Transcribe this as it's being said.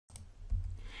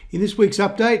In this week's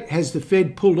update, has the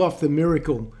Fed pulled off the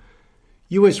miracle?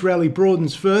 US rally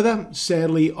broadens further.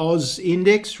 Sadly, Oz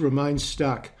index remains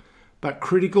stuck, but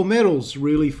critical metals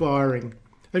really firing.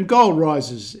 And gold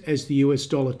rises as the US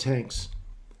dollar tanks.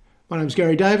 My name's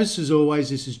Gary Davis. As always,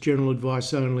 this is general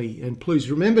advice only. And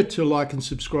please remember to like and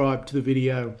subscribe to the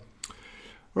video.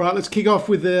 All right, let's kick off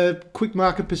with a quick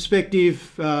market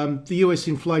perspective. The US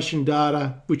inflation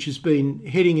data, which has been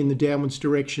heading in the downwards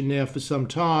direction now for some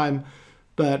time,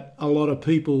 but a lot of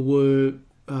people were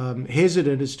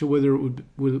hesitant as to whether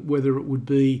it would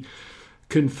be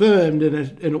confirmed,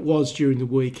 and it was during the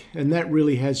week. And that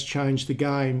really has changed the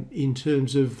game in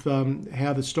terms of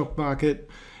how the stock market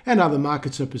and other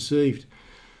markets are perceived.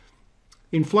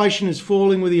 Inflation is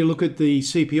falling, whether you look at the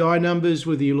CPI numbers,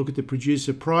 whether you look at the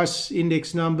producer price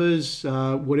index numbers,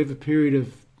 whatever period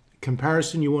of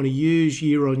comparison you want to use,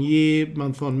 year on year,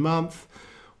 month on month,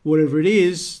 whatever it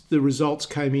is, the results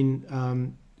came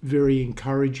in very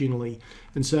encouragingly.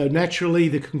 And so naturally,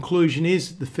 the conclusion is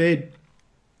that the Fed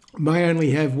may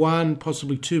only have one,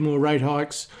 possibly two more rate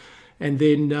hikes, and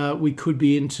then we could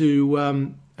be into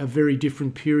a very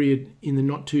different period in the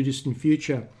not too distant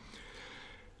future.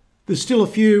 There's still a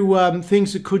few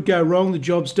things that could go wrong. The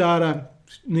jobs data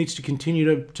needs to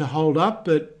continue to hold up,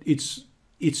 but it's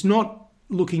not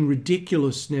looking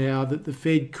ridiculous now that the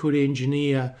Fed could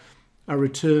engineer a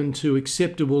return to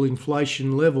acceptable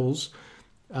inflation levels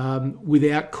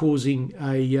without causing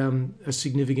a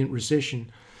significant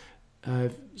recession.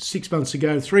 6 months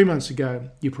ago, 3 months ago,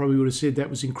 you probably would have said that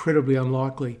was incredibly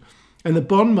unlikely. And the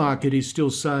bond market is still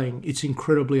saying it's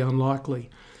incredibly unlikely.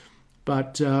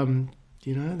 But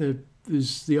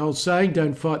there's the old saying,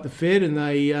 don't fight the Fed, and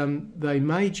they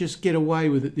may just get away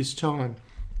with it this time.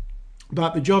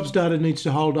 But the jobs data needs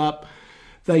to hold up.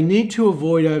 They need to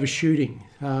avoid overshooting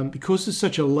because there's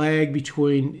such a lag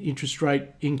between interest rate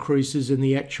increases and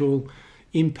the actual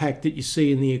impact that you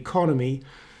see in the economy.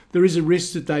 There is a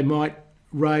risk that they might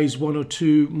raise one or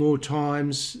two more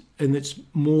times, and that's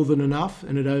more than enough,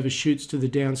 and it overshoots to the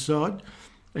downside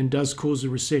and does cause a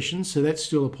recession. So that's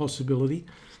still a possibility.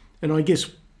 And I guess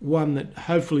one that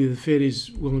hopefully the Fed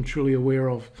is well and truly aware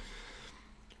of.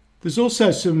 There's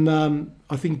also some,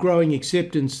 I think, growing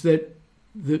acceptance that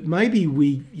maybe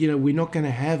we're not going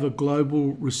to have a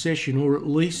global recession, or at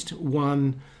least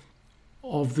one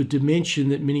of the dimension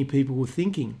that many people were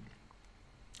thinking.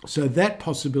 So that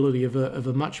possibility of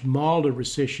a much milder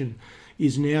recession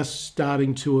is now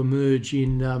starting to emerge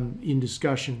in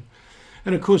discussion.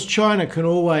 And of course, China can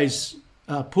always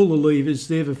pull the levers.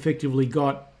 They've effectively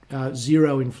got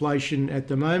zero inflation at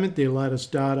the moment. Their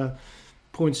latest data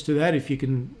points to that, if you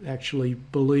can actually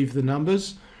believe the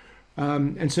numbers.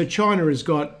 And so China has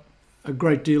got a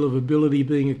great deal of ability,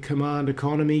 being a command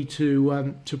economy,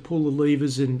 to pull the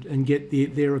levers and get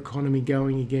their economy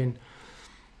going again.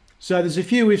 So there's a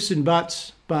few ifs and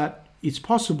buts, but it's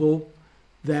possible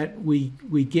that we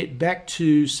get back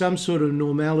to some sort of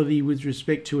normality with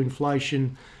respect to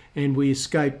inflation, and we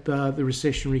escape the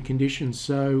recessionary conditions.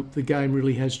 So the game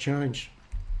really has changed.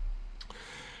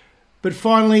 But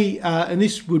finally, and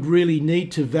this would really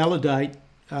need to validate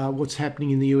what's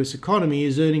happening in the US economy,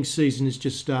 is earnings season has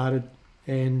just started,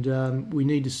 and we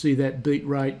need to see that beat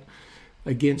rate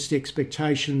against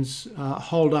expectations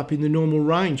hold up in the normal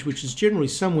range, which is generally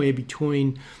somewhere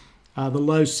between the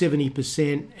low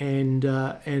 70% and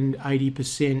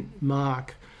 80%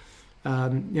 mark.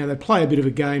 Now, they play a bit of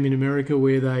a game in America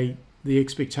where the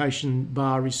expectation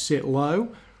bar is set low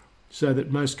so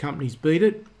that most companies beat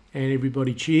it and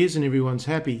everybody cheers and everyone's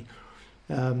happy.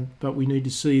 But we need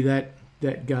to see that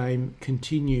game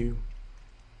continue.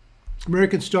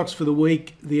 American stocks for the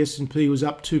week, the S&P was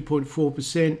up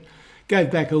 2.4%. Gave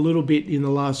back a little bit in the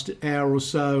last hour or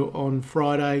so on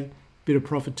Friday. Bit of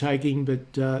profit taking,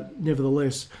 but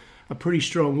nevertheless, a pretty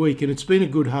strong week. And it's been a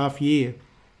good half year.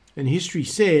 And history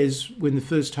says when the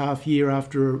first half year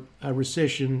after a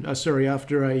recession,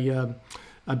 after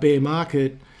a bear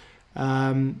market,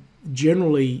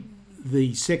 generally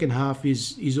the second half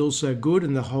is also good,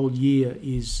 and the whole year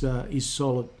is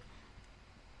solid.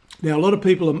 Now, a lot of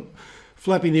people are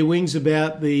flapping their wings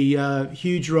about the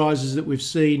huge rises that we've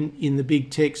seen in the big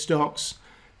tech stocks,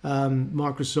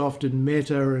 Microsoft and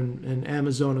Meta and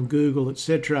Amazon and Google,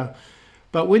 etc.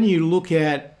 But when you look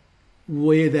at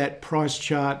where that price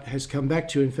chart has come back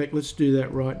to, in fact, let's do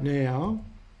that right now.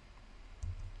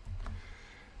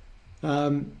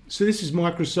 So this is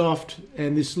Microsoft,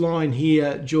 and this line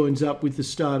here joins up with the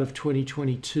start of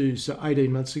 2022, so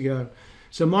 18 months ago.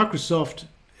 So Microsoft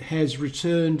has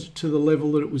returned to the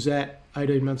level that it was at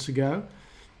 18 months ago.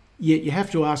 Yet you have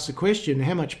to ask the question,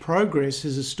 how much progress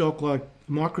has a stock like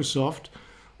Microsoft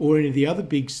or any of the other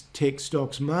big tech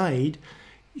stocks made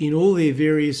in all their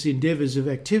various endeavours of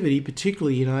activity,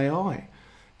 particularly in AI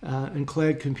and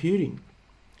cloud computing.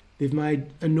 They've made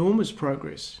enormous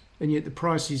progress, and yet the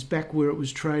price is back where it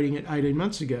was trading at 18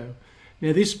 months ago.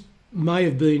 Now, this may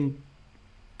have been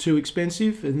too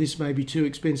expensive, and this may be too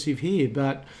expensive here,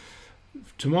 but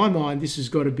to my mind, this has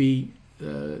got to be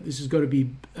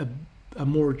a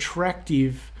more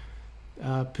attractive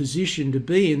position to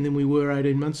be in than we were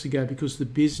 18 months ago, because the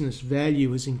business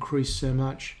value has increased so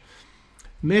much.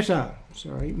 Meta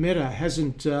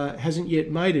hasn't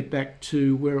yet made it back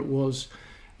to where it was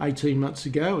 18 months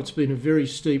ago. It's been a very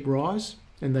steep rise,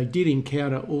 and they did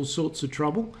encounter all sorts of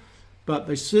trouble, but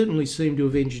they certainly seem to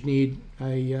have engineered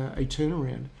a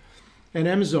turnaround. And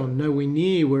Amazon, nowhere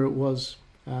near where it was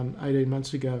 18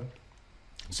 months ago.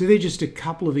 So they're just a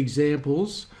couple of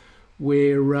examples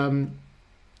where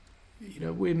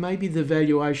where maybe the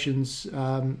valuations,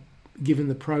 given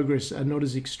the progress, are not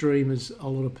as extreme as a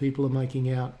lot of people are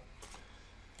making out.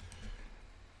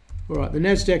 All right, the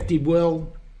Nasdaq did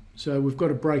well. So we've got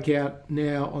a breakout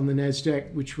now on the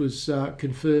Nasdaq, which was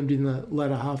confirmed in the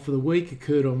latter half of the week,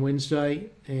 occurred on Wednesday,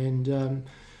 and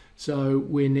so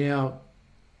we're now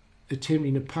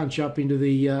attempting to punch up into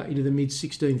the mid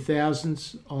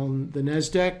 16,000s on the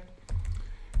Nasdaq.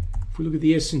 If we look at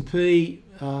the S&P,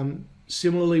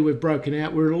 similarly, we've broken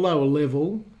out. We're at a lower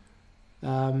level,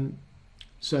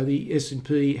 so the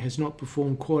S&P has not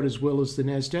performed quite as well as the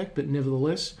Nasdaq, but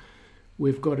nevertheless,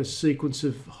 we've got a sequence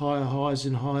of higher highs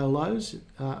and higher lows,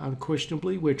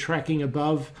 unquestionably. We're tracking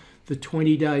above the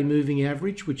 20-day moving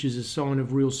average, which is a sign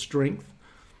of real strength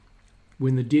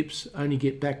when the dips only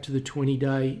get back to the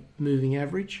 20-day moving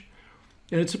average.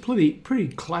 And it's a pretty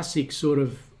classic sort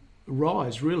of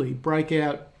rise, really.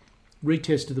 Breakout,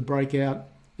 retest of the breakout,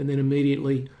 and then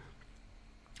immediately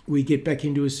we get back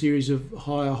into a series of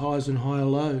higher highs and higher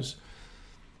lows.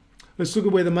 Let's look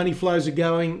at where the money flows are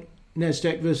going.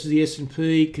 Nasdaq versus the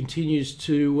S&P continues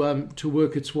to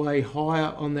work its way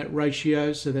higher on that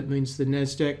ratio, so that means the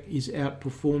Nasdaq is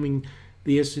outperforming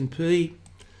the S&P.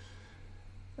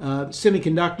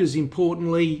 Semiconductors,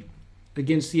 importantly,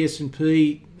 against the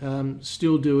S&P,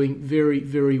 still doing very,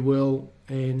 very well,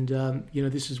 and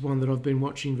this is one that I've been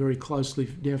watching very closely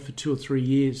now for 2 or 3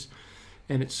 years,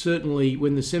 and it's certainly,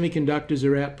 when the semiconductors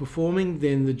are outperforming,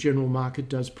 then the general market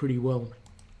does pretty well.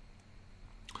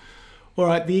 All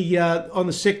right, on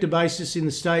the sector basis in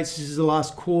the States, this is the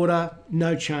last quarter,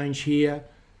 no change here.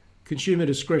 Consumer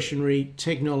discretionary,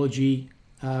 technology,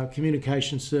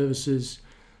 communication services,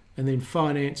 and then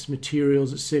finance,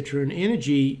 materials, etc. And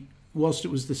energy, whilst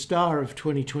it was the star of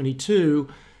 2022,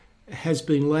 has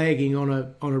been lagging on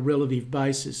a relative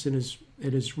basis, and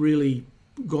it has really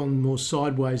gone more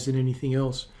sideways than anything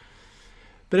else.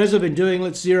 But as I've been doing,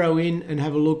 let's zero in and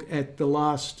have a look at the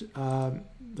last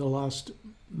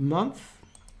month.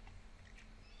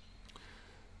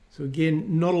 So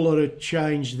again, not a lot of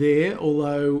change there,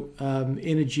 although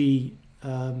energy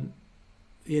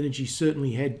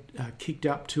certainly had kicked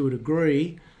up to a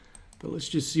degree. But let's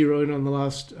just zero in on the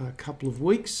last couple of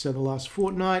weeks, so the last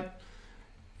fortnight,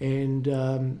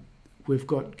 and we've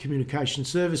got communication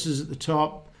services at the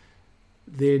top,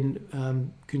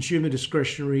 then consumer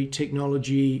discretionary,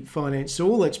 technology, finance, so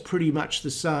all that's pretty much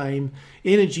the same.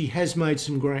 Energy has made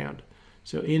some ground.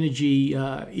 So energy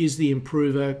is the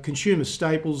improver. Consumer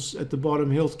staples at the bottom,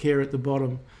 healthcare at the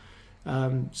bottom.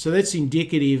 So that's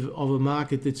indicative of a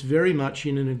market that's very much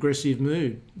in an aggressive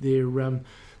mood. They're when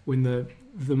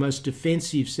the most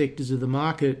defensive sectors of the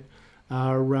market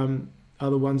are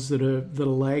the ones that are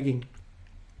lagging.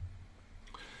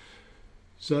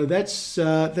 So that's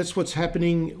what's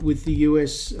happening with the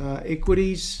US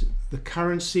equities. The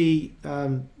currency,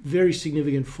 very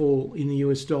significant fall in the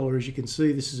US dollar. As you can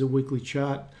see, this is a weekly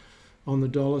chart on the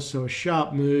dollar. So a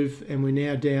sharp move, and we're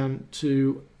now down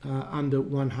to under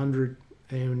 100,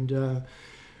 and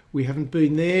we haven't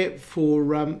been there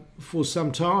for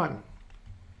some time.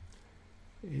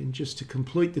 And just to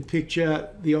complete the picture,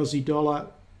 the Aussie dollar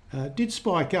did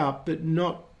spike up, but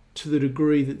not to the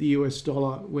degree that the US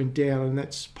dollar went down, and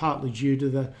that's partly due to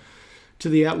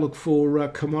the outlook for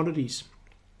commodities.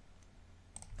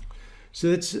 So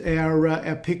that's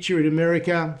our picture in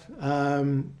America.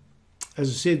 As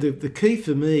I said, the key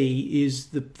for me is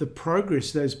the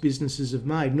progress those businesses have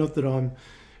made. Not that I'm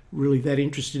really that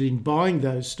interested in buying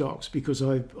those stocks, because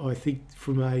I think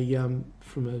from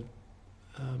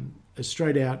a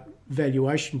straight out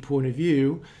valuation point of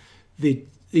view,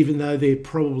 even though they're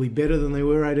probably better than they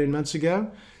were 18 months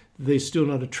ago, they're still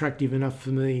not attractive enough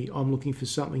for me. I'm looking for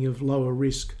something of lower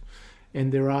risk,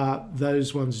 and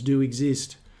those ones do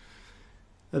exist.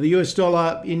 The US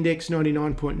dollar index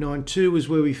 99.92 was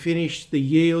where we finished. The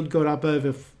yield got up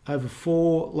over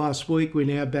 4 last week. We're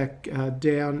now back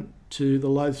down to the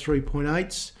low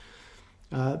 3.8s.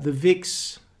 The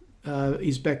VIX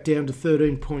is back down to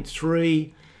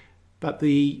 13.3, but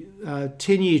the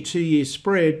 10-year, 2-year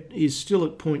spread is still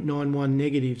at 0.91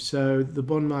 negative. So the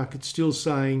bond market's still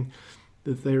saying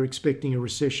that they're expecting a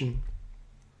recession.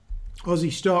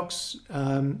 Aussie stocks,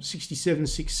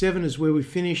 67.67 is where we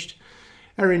finished.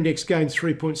 Our index gained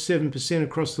 3.7%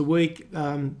 across the week.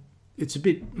 It's a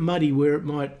bit muddy where it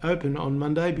might open on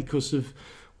Monday because of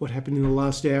what happened in the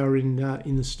last hour in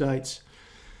the States.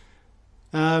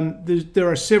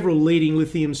 There are several leading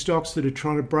lithium stocks that are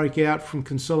trying to break out from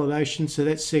consolidation, so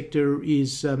that sector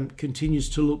continues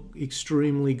to look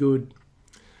extremely good.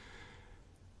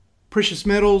 Precious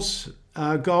metals,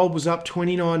 gold was up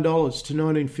 $29 to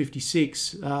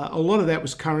 $19.56. A lot of that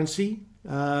was currency,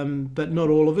 but not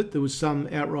all of it. There was some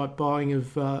outright buying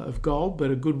of gold,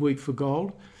 but a good week for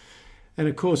gold. And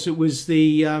of course, it was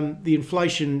the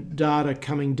inflation data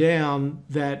coming down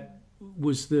that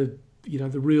was the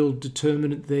real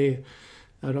determinant there.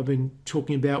 And I've been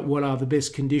talking about what are the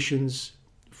best conditions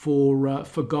for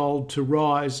gold to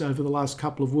rise over the last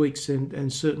couple of weeks,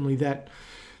 and certainly that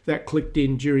clicked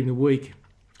in during the week.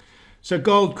 So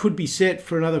gold could be set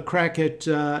for another crack at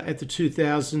the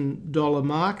 $2,000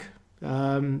 mark,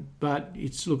 but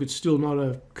it's still not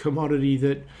a commodity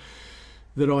that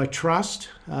I trust.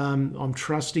 I'm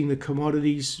trusting the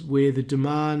commodities where the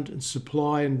demand and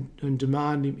supply and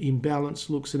demand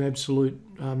imbalance looks an absolute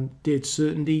dead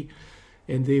certainty,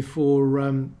 and therefore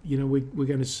we're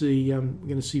going to see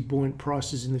buoyant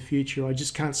prices in the future. I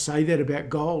just can't say that about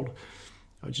gold.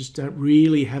 I just don't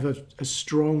really have a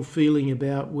strong feeling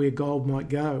about where gold might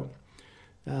go.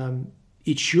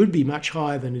 It should be much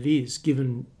higher than it is,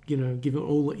 given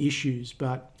all the issues,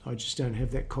 but I just don't have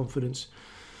that confidence.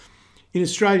 In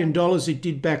Australian dollars, it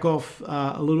did back off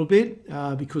a little bit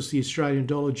because the Australian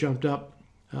dollar jumped up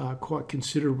quite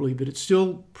considerably, but it's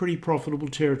still pretty profitable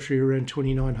territory around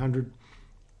 2,900.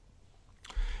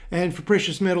 And for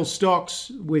precious metal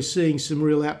stocks, we're seeing some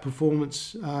real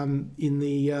outperformance in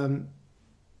the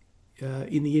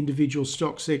individual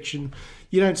stock section.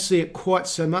 You don't see it quite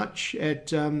so much at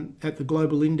the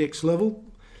global index level.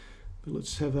 But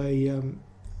let's have a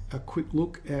quick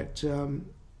look at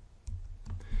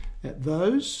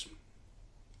those.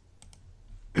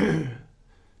 So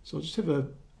I'll just have a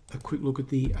quick look at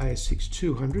the ASX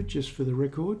 200 just for the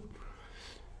record.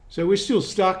 So we're still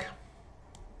stuck,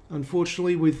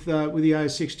 unfortunately, with the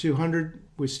ASX 200.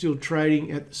 We're still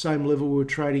trading at the same level we were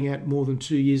trading at more than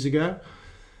 2 years ago.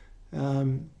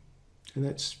 And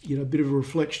that's a bit of a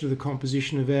reflection of the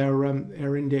composition of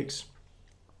our index.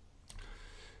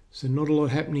 So not a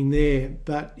lot happening there.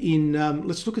 But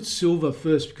let's look at silver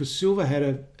first, because silver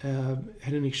had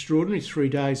an extraordinary 3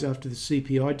 days after the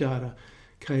CPI data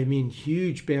came in.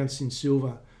 Huge bounce in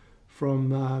silver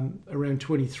from around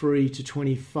 23 to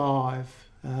 25.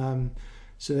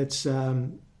 So that's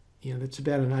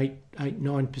about an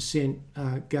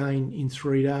 8-9% gain in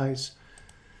 3 days.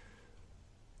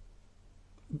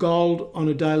 Gold on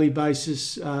a daily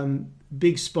basis,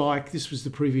 big spike. This was the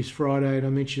previous Friday, and I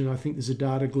mentioned I think there's a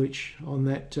data glitch on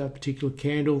that particular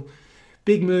candle.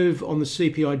 Big move on the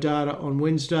CPI data on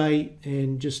Wednesday,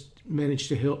 and just managed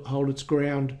to hold its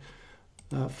ground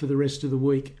for the rest of the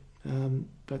week.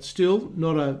 But still,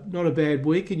 not a bad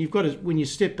week. And you've got to, when you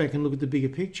step back and look at the bigger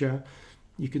picture,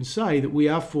 you can say that we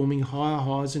are forming higher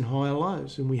highs and higher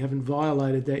lows, and we haven't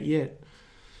violated that yet.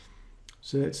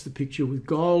 So that's the picture with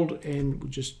gold, and we'll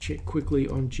just check quickly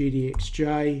on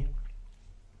GDXJ.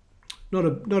 Not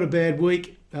a bad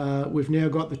week. We've now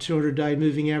got the 200-day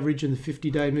moving average and the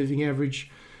 50-day moving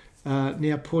average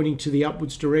now pointing to the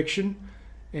upwards direction,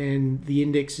 and the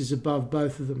index is above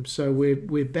both of them. So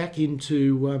we're back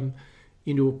into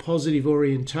a positive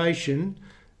orientation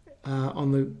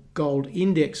on the gold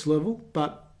index level,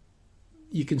 but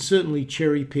you can certainly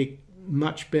cherry pick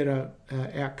much better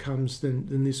outcomes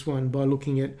than this one by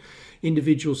looking at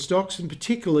individual stocks, and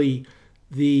particularly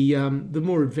the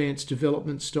more advanced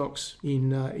development stocks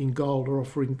in gold are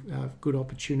offering good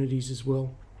opportunities as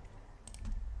well.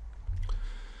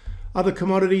 Other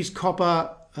commodities,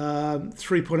 copper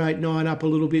 3.89 up a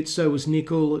little bit, so was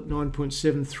nickel at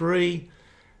 9.73,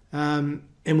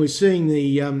 and we're seeing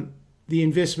the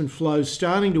investment flows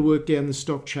starting to work down the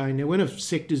stock chain. Now, when a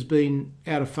sector's been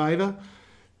out of favour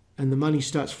and the money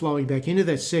starts flowing back into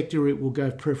that sector, it will go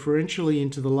preferentially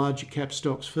into the larger cap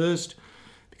stocks first,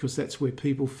 because that's where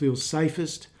people feel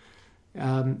safest,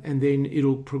 and then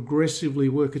it'll progressively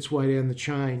work its way down the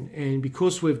chain. And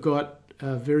because we've got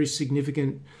very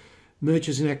significant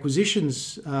mergers and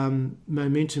acquisitions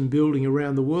momentum building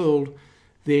around the world,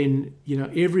 then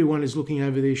everyone is looking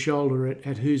over their shoulder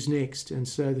at who's next. And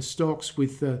so the stocks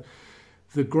with the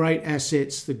great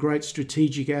assets, the great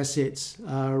strategic assets,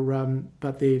 are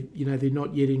but they're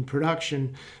not yet in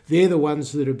production. They're the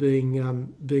ones that are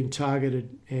being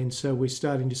targeted, and so we're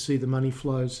starting to see the money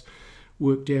flows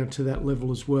work down to that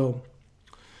level as well.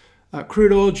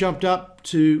 Crude oil jumped up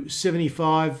to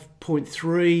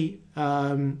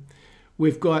 75.3.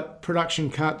 We've got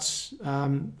production cuts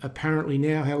apparently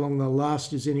now. How long they'll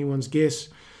last is anyone's guess.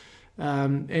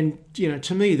 And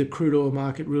to me, the crude oil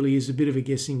market really is a bit of a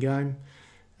guessing game.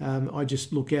 I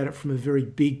just look at it from a very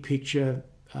big picture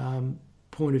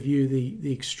point of view,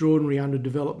 the extraordinary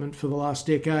underdevelopment for the last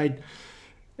decade,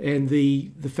 and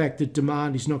the fact that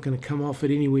demand is not going to come off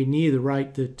at anywhere near the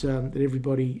rate that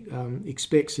everybody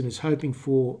expects and is hoping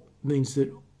for, means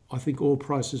that I think oil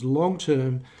prices long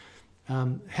term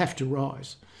have to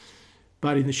rise.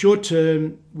 But in the short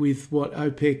term, with what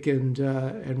OPEC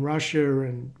and Russia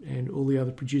and all the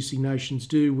other producing nations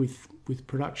do with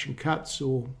production cuts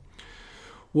or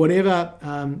whatever,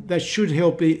 that should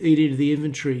help eat into the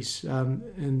inventories.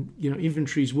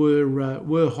 Inventories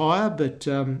were higher, but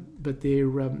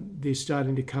they're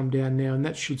starting to come down now, and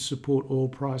that should support oil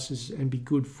prices and be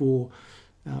good for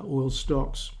oil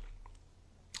stocks.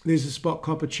 There's a spot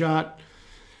copper chart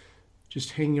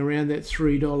just hanging around that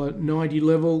 $3.90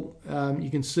 level. You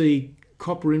can see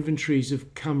copper inventories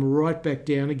have come right back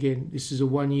down again. This is a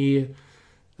 1 year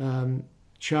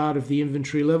chart of the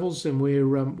inventory levels, and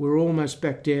we're almost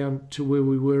back down to where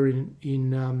we were in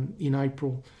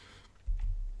April.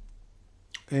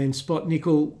 And spot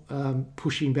nickel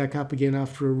pushing back up again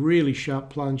after a really sharp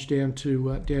plunge down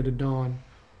to 9.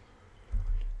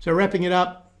 So wrapping it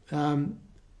up,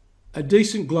 a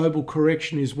decent global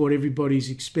correction is what everybody's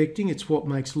expecting. It's what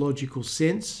makes logical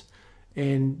sense,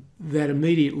 and that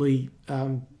immediately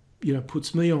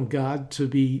puts me on guard to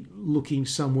be looking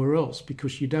somewhere else,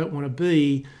 because you don't want to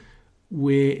be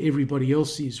where everybody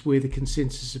else is, where the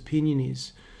consensus opinion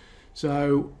is.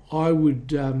 So I would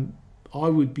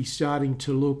be starting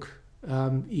to look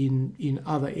in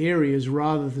other areas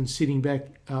rather than sitting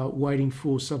back waiting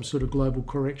for some sort of global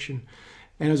correction.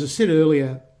 And as I said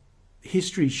earlier,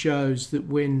 history shows that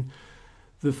when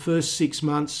the first 6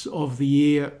 months of the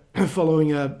year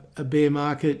following a bear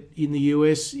market in the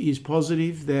US is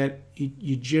positive, that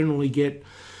you generally get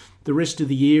the rest of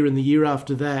the year and the year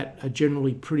after that are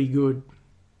generally pretty good.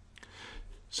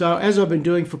 So as I've been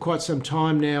doing for quite some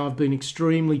time now, I've been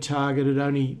extremely targeted,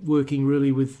 only working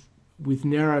really with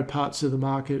narrow parts of the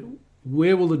market.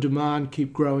 Where will the demand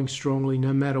keep growing strongly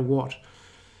no matter what?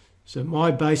 So my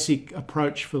basic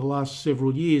approach for the last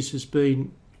several years has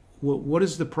been, what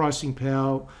is the pricing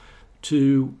power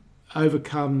to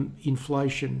overcome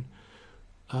inflation?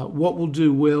 What will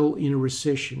do well in a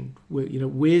recession?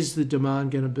 Where's the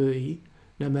demand going to be,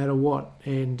 no matter what?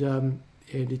 And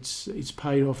it's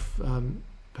paid off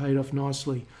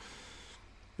nicely.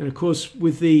 And of course,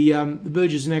 with the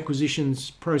mergers and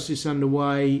acquisitions process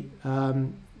underway,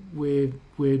 we've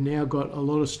now got a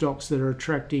lot of stocks that are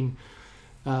attracting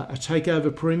a takeover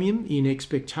premium in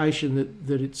expectation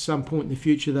that at some point in the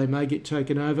future they may get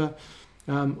taken over,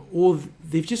 or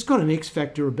they've just got an X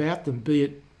factor about them, be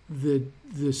it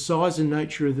the size and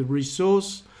nature of the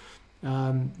resource,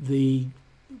 the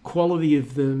quality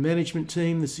of the management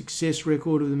team, the success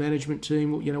record of the management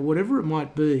team, whatever it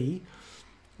might be.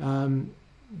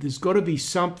 There's got to be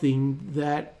something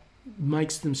that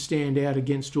makes them stand out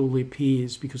against all their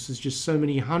peers, because there's just so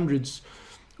many hundreds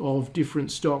of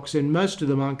different stocks, and most of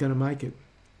them aren't going to make it.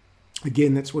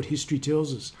 Again, that's what history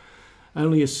tells us.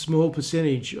 Only a small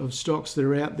percentage of stocks that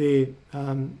are out there,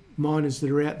 miners that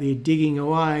are out there digging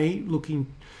away, looking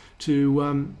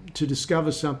to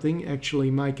discover something,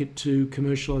 actually make it to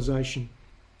commercialisation.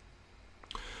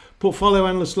 Portfolio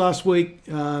analyst last week,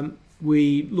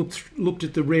 we looked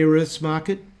at the rare earths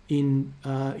market in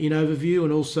overview,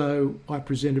 and also I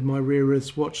presented my rare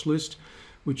earths watch list,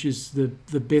 which is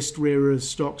the best rare earth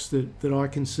stocks that I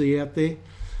can see out there,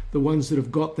 the ones that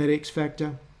have got that X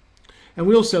factor. And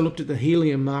we also looked at the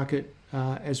helium market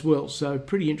as well. So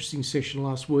pretty interesting session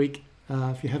last week.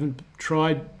 If you haven't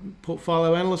tried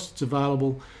Portfolio Analyst, it's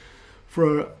available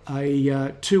for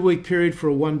a 2-week period for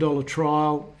a $1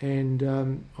 trial, and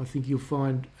I think you'll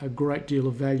find a great deal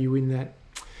of value in that.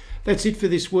 That's it for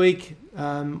this week.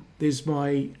 There's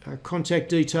my contact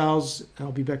details.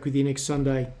 I'll be back with you next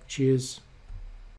Sunday. Cheers.